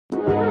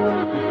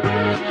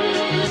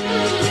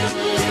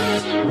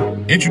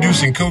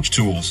Introducing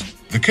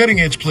CoachTools, the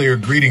cutting-edge player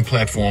grading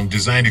platform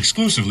designed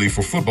exclusively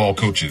for football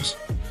coaches.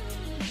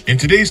 In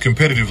today's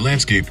competitive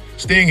landscape,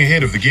 staying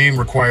ahead of the game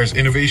requires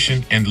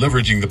innovation and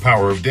leveraging the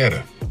power of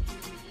data.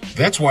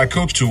 That's why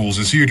CoachTools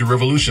is here to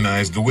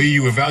revolutionize the way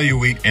you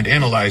evaluate and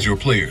analyze your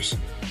players.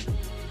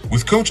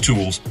 With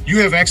CoachTools, you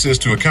have access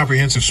to a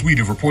comprehensive suite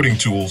of reporting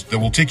tools that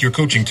will take your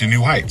coaching to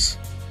new heights.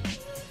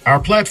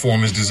 Our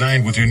platform is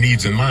designed with your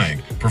needs in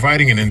mind,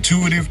 providing an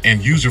intuitive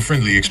and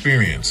user-friendly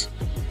experience.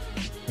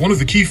 One of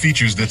the key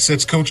features that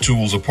sets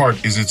CoachTools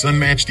apart is its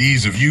unmatched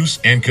ease of use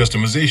and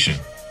customization.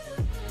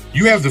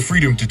 You have the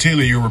freedom to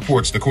tailor your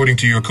reports according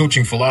to your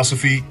coaching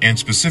philosophy and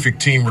specific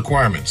team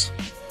requirements.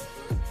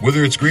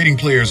 Whether it's grading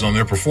players on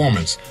their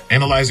performance,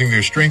 analyzing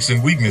their strengths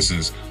and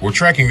weaknesses, or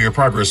tracking their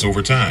progress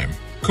over time,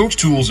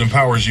 CoachTools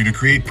empowers you to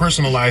create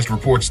personalized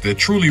reports that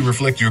truly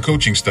reflect your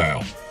coaching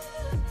style.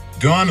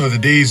 Gone are the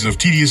days of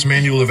tedious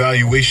manual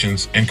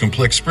evaluations and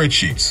complex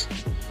spreadsheets.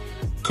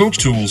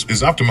 CoachTools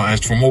is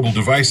optimized for mobile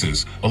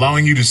devices,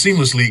 allowing you to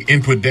seamlessly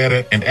input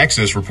data and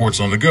access reports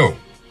on the go.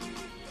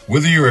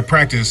 Whether you're at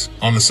practice,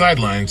 on the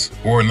sidelines,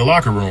 or in the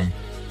locker room,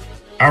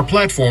 our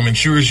platform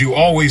ensures you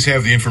always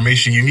have the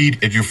information you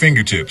need at your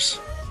fingertips.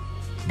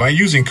 By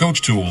using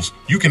CoachTools,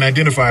 you can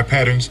identify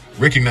patterns,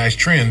 recognize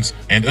trends,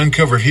 and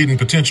uncover hidden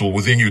potential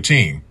within your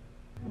team.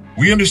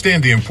 We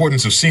understand the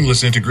importance of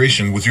seamless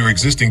integration with your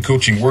existing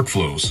coaching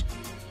workflows.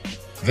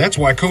 That's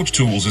why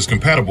CoachTools is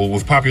compatible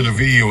with popular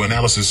video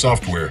analysis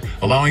software,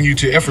 allowing you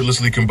to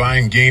effortlessly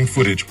combine game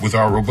footage with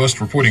our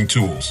robust reporting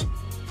tools.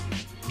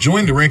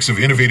 Join the ranks of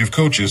innovative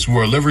coaches who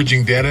are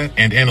leveraging data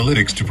and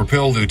analytics to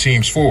propel their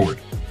teams forward.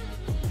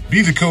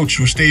 Be the coach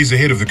who stays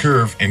ahead of the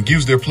curve and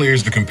gives their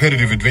players the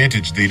competitive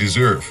advantage they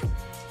deserve.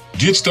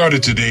 Get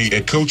started today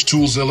at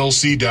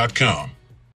CoachToolsLLC.com.